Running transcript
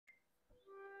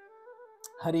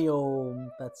Hari Om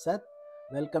Tat Sat.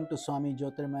 Welcome to Swami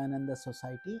Jyotirmayananda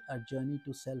Society, a journey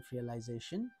to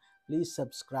self-realization. Please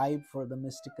subscribe for the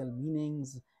mystical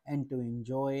meanings and to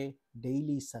enjoy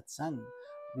daily satsang.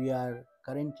 We are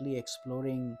currently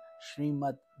exploring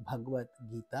Srimad Bhagavad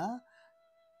Gita,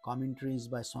 commentaries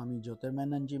by Swami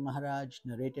Jyotirmayananda Maharaj,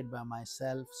 narrated by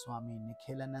myself, Swami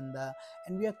Nikhilananda,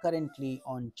 and we are currently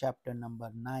on chapter number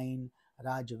 9,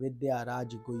 Raj Vidya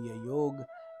Raj Guhya Yog,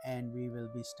 and we will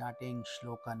be starting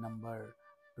shloka number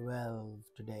 12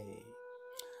 today.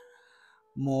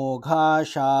 Mogha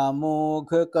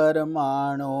mogh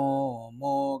karmano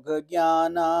mogh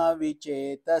jnana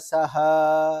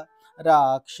vichetasaha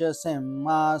Rakshasim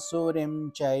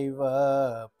asurim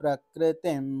chaiva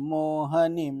prakritim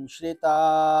mohanim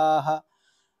shritaha.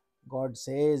 God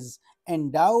says,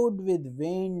 endowed with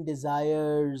vain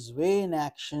desires, vain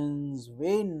actions,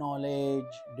 vain knowledge,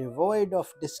 devoid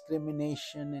of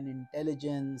discrimination and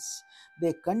intelligence,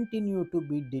 they continue to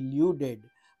be deluded,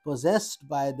 possessed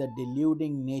by the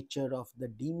deluding nature of the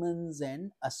demons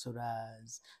and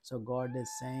asuras. So God is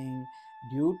saying,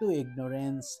 due to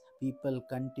ignorance, people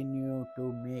continue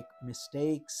to make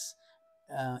mistakes.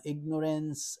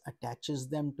 Ignorance attaches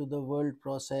them to the world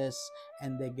process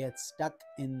and they get stuck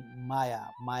in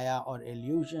Maya or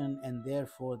illusion, and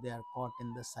therefore they are caught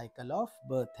in the cycle of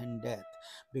birth and death,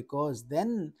 because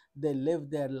then they live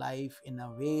their life in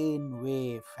a vain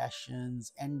way,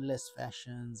 fashions, endless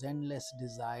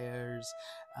desires,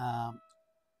 um,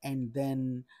 and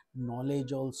then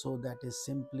knowledge also that is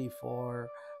simply for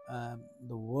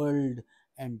the world,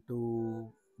 and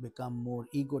to become more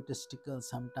egotistical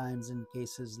sometimes in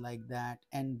cases like that,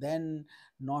 and then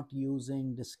not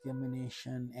using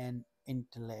discrimination and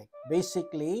intellect.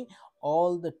 Basically,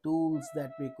 all the tools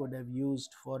that we could have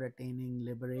used for attaining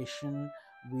liberation,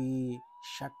 we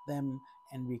shut them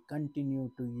and we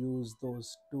continue to use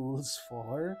those tools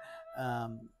for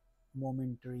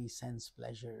momentary sense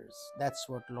pleasures. That's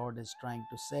what Lord is trying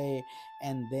to say.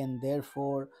 And then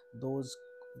therefore those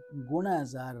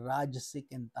gunas are rajasic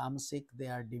and tamasic, they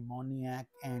are demoniac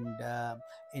and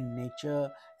in nature,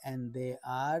 and they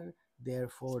are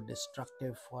therefore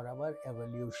destructive for our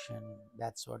evolution.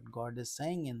 That's what God is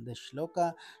saying in this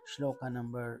shloka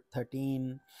number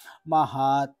 13.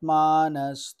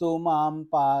 Mahatmanastu mam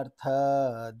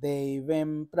partha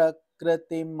devim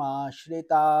prakritim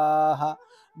ashritaha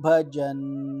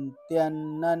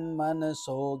bhajantyannam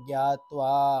manaso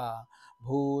gyatva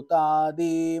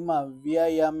bhutadim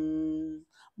avyayam.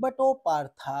 But O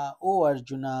Partha, O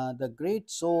Arjuna, the great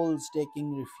souls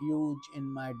taking refuge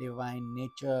in my divine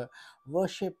nature,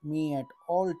 worship me at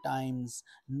all times,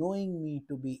 knowing me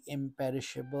to be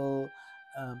imperishable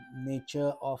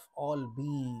nature of all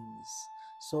beings.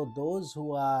 So those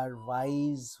who are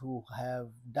wise, who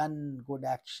have done good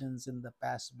actions in the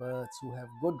past births, who have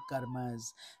good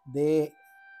karmas, they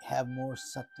have more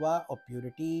sattva or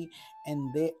purity,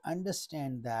 and they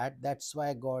understand that. That's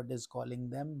why God is calling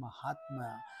them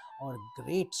Mahatma or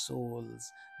great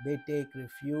souls. They take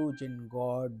refuge in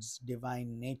God's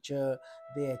divine nature.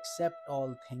 They accept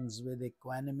all things with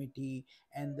equanimity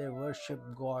and they worship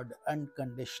God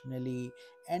unconditionally,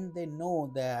 and they know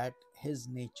that His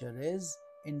nature is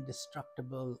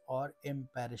indestructible or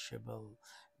imperishable,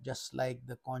 just like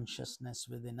the consciousness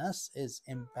within us is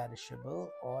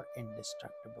imperishable or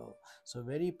indestructible. So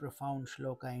very profound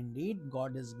shloka indeed.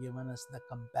 God has given us the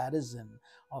comparison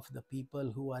of the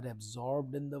people who are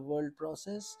absorbed in the world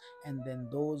process, and then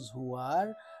those who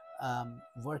are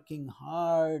working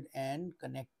hard and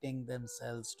connecting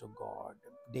themselves to God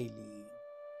daily.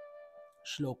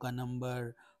 Shloka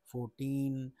number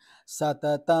 14.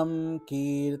 Satatam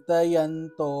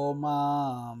kirtayanto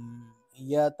mam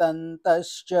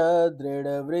yatantascha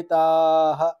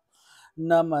dridvritaha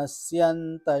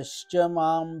namasyantascha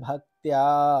mam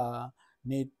bhaktya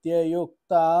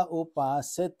nityayukta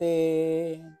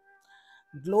upasate.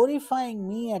 Glorifying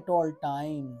me at all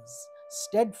times,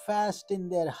 steadfast in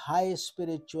their high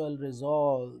spiritual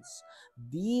resolves,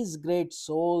 these great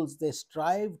souls, they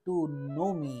strive to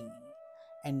know me.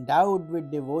 Endowed with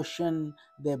devotion,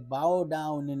 they bow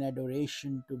down in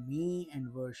adoration to me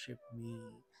and worship me.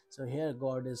 So here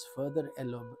God is further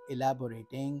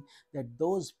elaborating that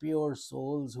those pure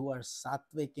souls who are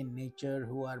sattvic in nature,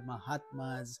 who are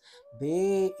Mahatmas,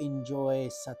 they enjoy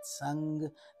satsang,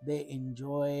 they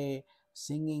enjoy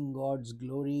singing God's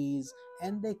glories,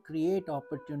 and they create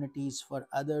opportunities for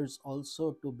others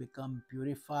also to become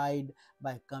purified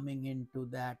by coming into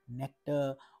that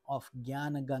nectar of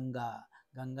Jnana Ganga.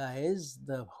 Ganga is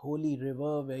the holy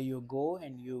river where you go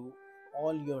and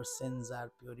all your sins are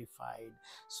purified.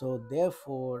 So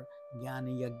therefore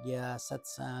Jnana Yagya,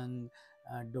 Satsang,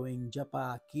 doing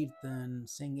japa, kirtan,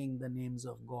 singing the names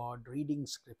of God, reading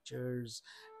scriptures,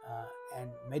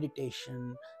 and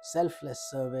meditation, selfless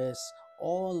service.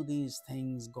 All these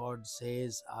things God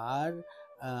says are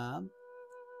um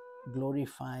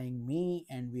glorifying me,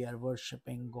 and we are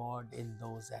worshipping God in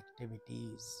those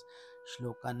activities.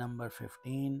 Shloka number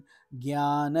 15.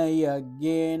 Jnana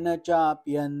yajnena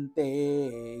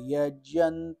chapyante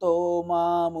yajyanto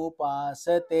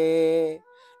mamupasate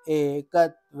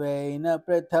ekatvaina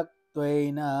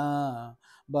prithakvaina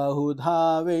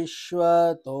bahudha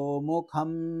vishwato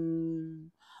mukham.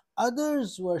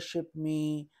 Others worship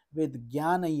me with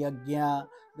jnana yajna,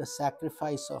 the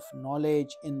sacrifice of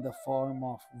knowledge in the form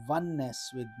of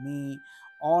oneness with me,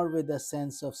 or with a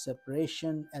sense of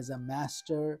separation as a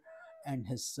master and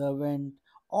his servant,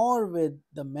 or with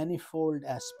the manifold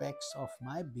aspects of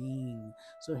my being.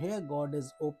 So here God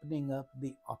is opening up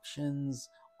the options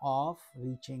of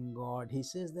reaching God. He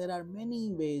says there are many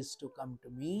ways to come to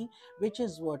me, which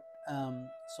is what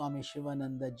Swami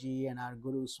Shivananda ji and our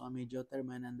Guru Swami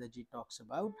Jyotirmayananda ji talks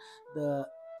about, the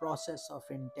process of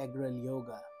integral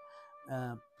yoga,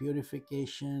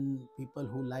 purification. People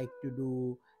who like to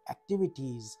do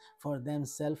activities, for them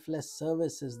selfless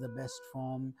service is the best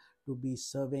form to be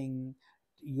serving,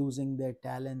 using their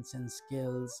talents and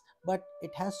skills, but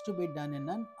it has to be done in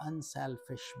an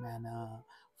unselfish manner,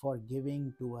 for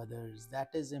giving to others. That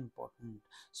is important.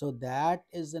 So that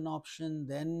is an option.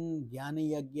 Then jnana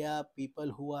yagya,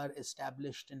 people who are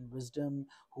established in wisdom,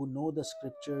 who know the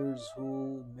scriptures,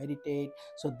 who meditate,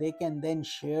 so they can then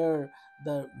share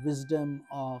the wisdom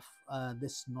of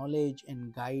this knowledge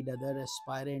and guide other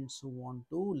aspirants who want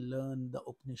to learn the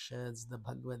Upanishads, the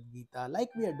Bhagavad Gita, like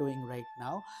we are doing right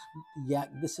now. Yeah,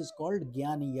 this is called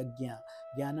Jnana Yajna.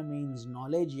 Jnana means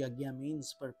knowledge, Yajna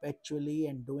means perpetually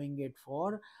and doing it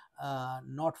for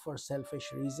not for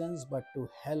selfish reasons, but to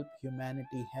help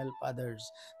humanity, help others.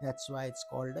 That's why it's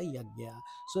called a Yajna.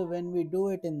 So when we do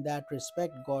it in that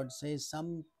respect, God says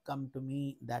some come to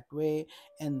me that way,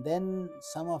 and then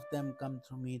some of them come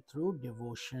to me through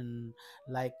devotion,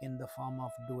 like in the form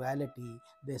of duality.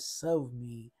 They serve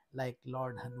me like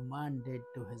Lord Hanuman did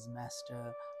to his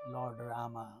master Lord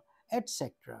Rama,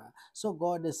 etc. So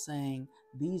God is saying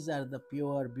these are the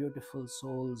pure beautiful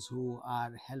souls who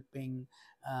are helping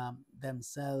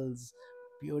themselves,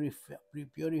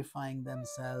 purifying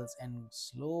themselves, and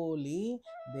slowly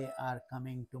they are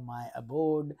coming to my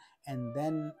abode. And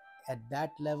then at that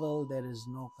level there is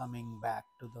no coming back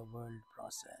to the world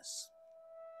process.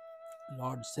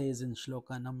 Lord says in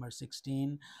shloka number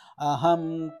 16,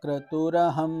 Aham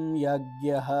kraturaham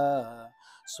yajyaha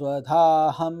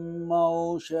swadhaham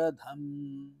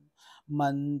aushadham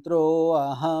mantro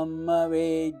aham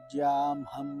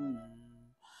avejyamham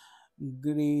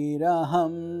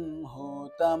Griraham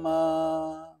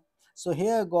Hotama. So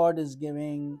here God is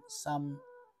giving some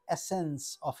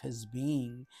essence of his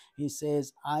being. He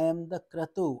says, I am the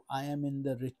Kratu, I am in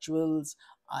the rituals,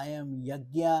 I am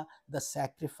Yajna, the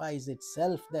sacrifice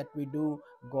itself that we do.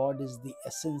 God is the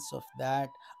essence of that.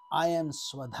 I am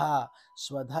Swadha.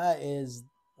 Swadha is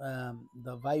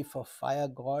the wife of fire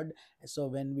god. So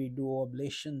when we do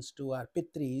oblations to our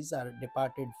pitris, our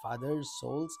departed fathers,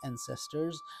 souls,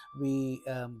 ancestors, we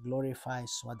glorify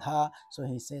Swadha. So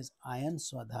he says, I am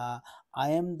Swadha.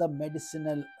 I am the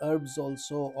medicinal herbs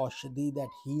also, Aushadhi, that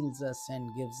heals us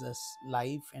and gives us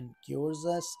life and cures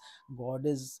us. God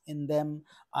is in them.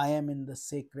 I am in the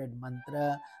sacred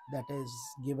mantra that is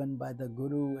given by the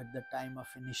Guru at the time of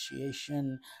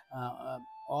initiation. Uh, uh,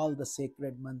 all the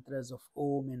sacred mantras of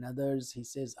Om and others, he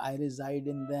says, I reside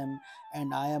in them,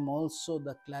 and I am also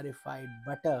the clarified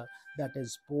butter that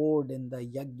is poured in the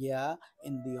yajna,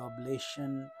 in the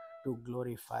oblation, to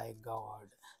glorify God.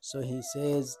 So he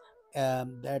says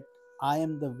that I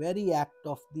am the very act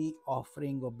of the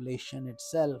offering oblation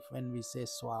itself. When we say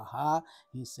Swaha,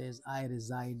 he says, I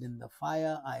reside in the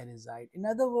fire, I reside. In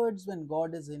other words, when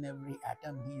God is in every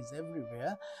atom, he is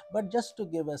everywhere. But just to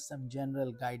give us some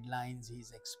general guidelines,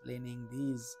 he's explaining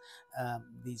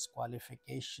these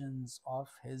qualifications of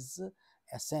his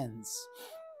essence.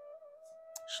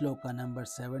 Shloka number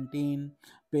 17.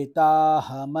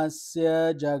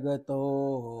 Pitahamasya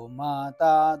jagato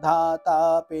mata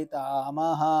dhata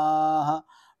pitamaha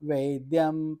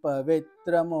Vedyam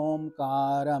pavitram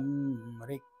omkaram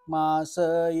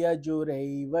rikmasa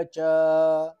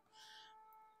yajuraivacha.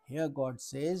 Here God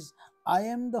says, I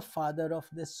am the father of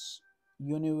this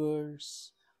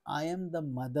universe. I am the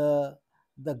mother,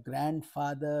 the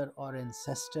grandfather or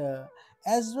ancestor,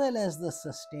 as well as the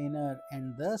sustainer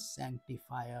and the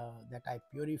sanctifier. That I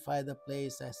purify the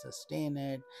place, I sustain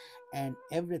it, and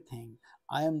everything.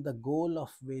 I am the goal of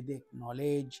Vedic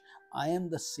knowledge. I am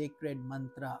the sacred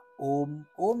mantra Om.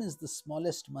 Om is the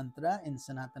smallest mantra in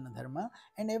Sanatana Dharma,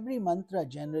 and every mantra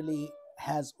generally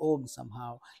has Om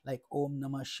somehow, like Om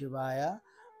Namah Shivaya,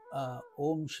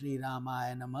 Om Shri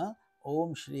Ramaya Namah,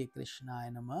 Om Shri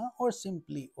Krishnaya Nama, or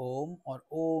simply Om, or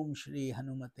Om Shri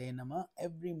Hanumate Nama,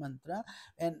 every mantra.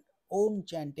 And Om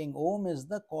chanting, Om is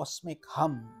the cosmic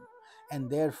hum, and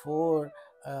therefore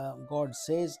God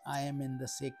says, I am in the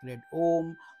sacred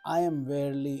Om. I am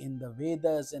verily in the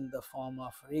Vedas in the form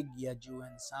of Rig, Yaju,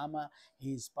 and Sama.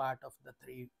 He is part of the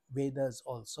three Vedas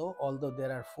also, although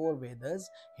there are four Vedas.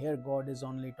 Here God is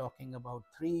only talking about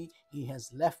three. He has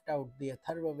left out the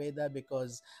Atharva Veda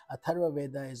because Atharva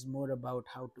Veda is more about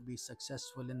how to be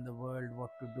successful in the world, what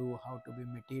to do, how to be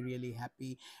materially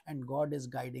happy, and God is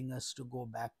guiding us to go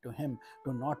back to Him,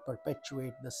 to not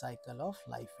perpetuate the cycle of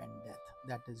life and death.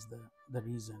 That is the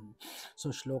reason. So,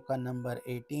 Shloka number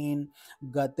 18,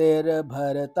 Gater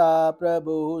Bharata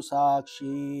Prabhu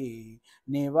Sakshi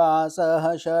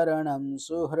Nivasah Sharanam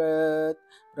Suhrat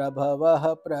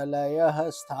Prabhavah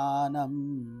Pralayah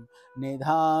Sthanam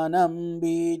Nidhanam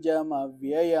Bijam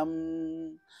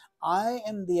Avyayam. I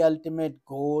am the ultimate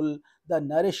goal, the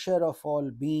nourisher of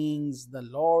all beings, the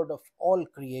Lord of all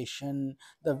creation,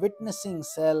 the witnessing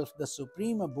self, the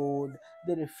supreme abode,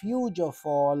 the refuge of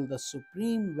all, the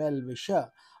supreme well-wisher.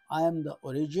 I am the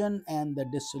origin and the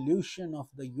dissolution of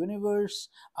the universe.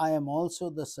 I am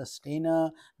also the sustainer,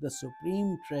 the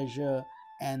supreme treasure,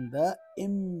 and the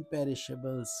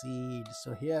imperishable seed.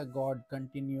 So here God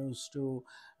continues to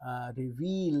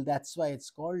reveal. That's why it's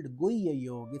called Guhya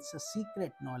Yoga. It's a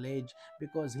secret knowledge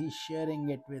because he's sharing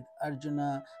it with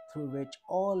Arjuna, through which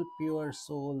all pure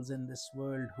souls in this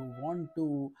world who want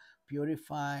to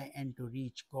purify and to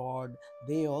reach God,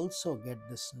 they also get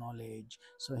this knowledge.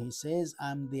 So he says,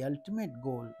 I'm the ultimate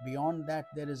goal. Beyond that,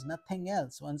 there is nothing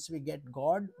else. Once we get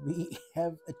God, we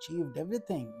have achieved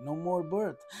everything. No more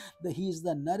birth. He is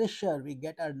the nourisher. We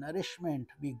get our nourishment.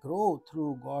 We grow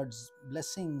through God's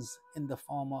blessings in the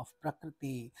form of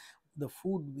Prakriti, the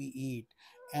food we eat.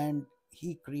 And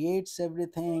He creates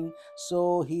everything.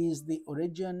 So He is the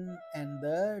origin and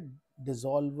the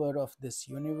dissolver of this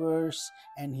universe,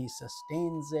 and He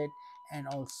sustains it. And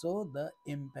also the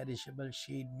imperishable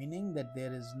shade, meaning that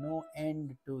there is no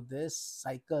end to this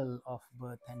cycle of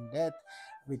birth and death,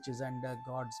 which is under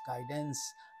God's guidance.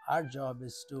 Our job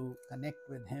is to connect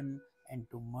with Him and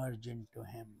to merge into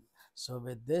Him. So,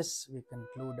 with this, we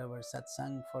conclude our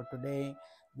satsang for today.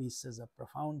 This is a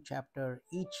profound chapter.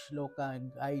 Each shloka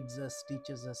guides us,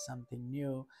 teaches us something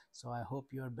new. So, I hope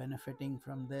you're benefiting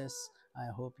from this. I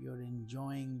hope you're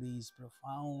enjoying these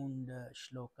profound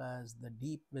shlokas, the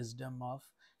deep wisdom of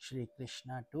Shri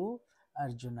Krishna to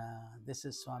Arjuna. This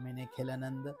is Swami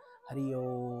Nikhilananda. Hari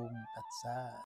Om Tat Sat.